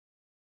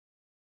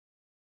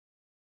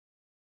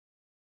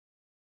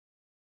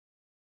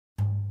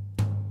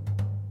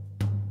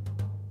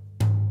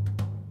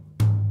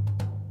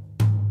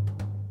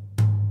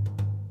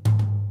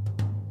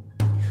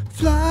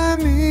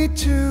me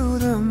to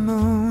the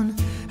moon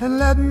and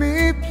let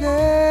me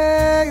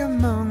play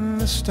among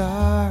the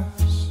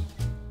stars.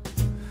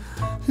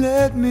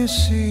 Let me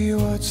see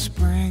what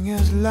spring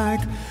is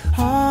like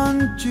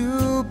on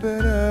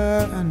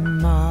Jupiter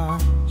and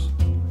Mars.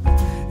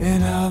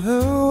 In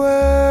other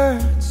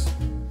words,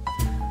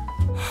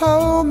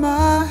 hold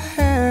my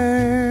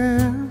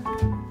hand.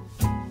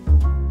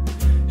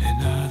 In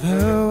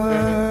other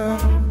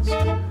words,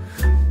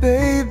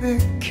 baby,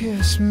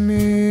 kiss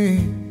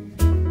me.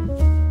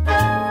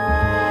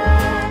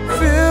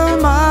 Fill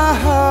my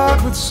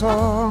heart with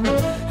song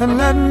and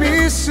let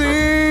me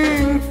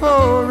sing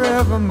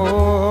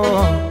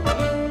forevermore.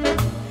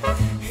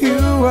 You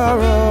are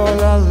all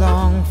I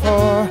long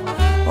for,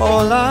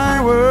 all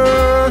I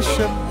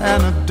worship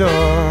and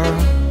adore.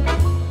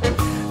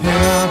 In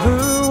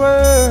other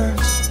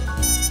words,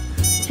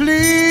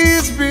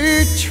 please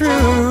be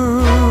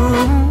true.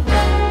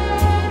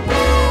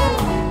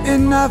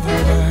 In other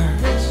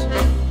words,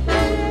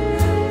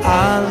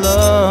 I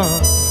love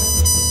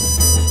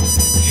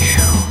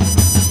you.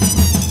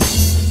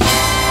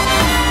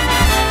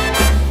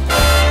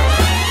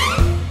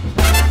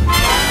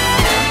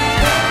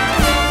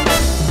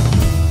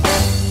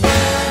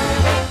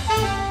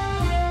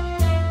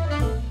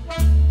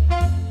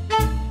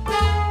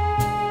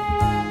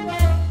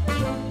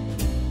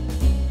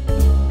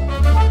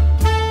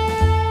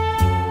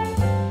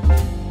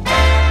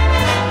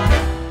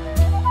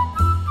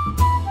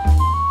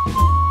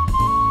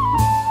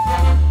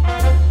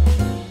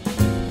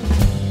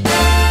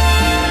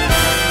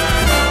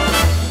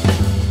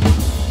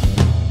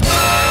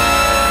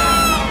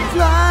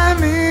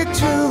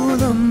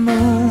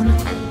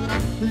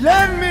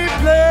 Let me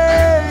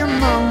play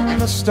among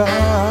the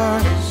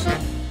stars.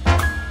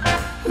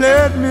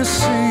 Let me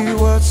see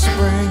what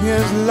spring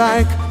is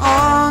like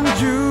on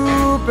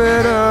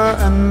Jupiter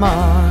and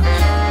Mars.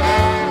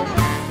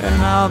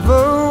 In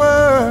other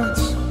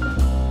words,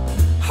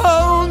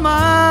 hold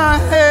my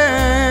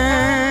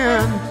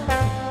hand.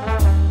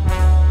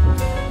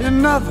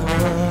 In other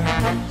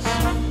words,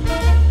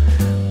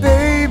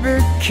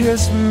 baby,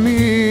 kiss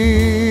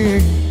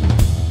me.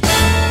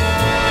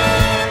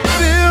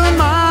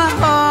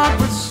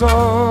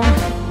 Song,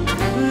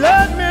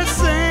 let me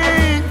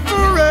sing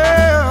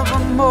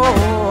forevermore.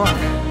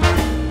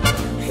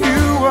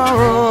 You are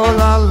all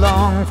I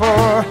long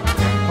for,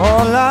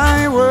 all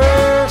I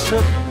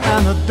worship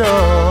and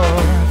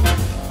adore.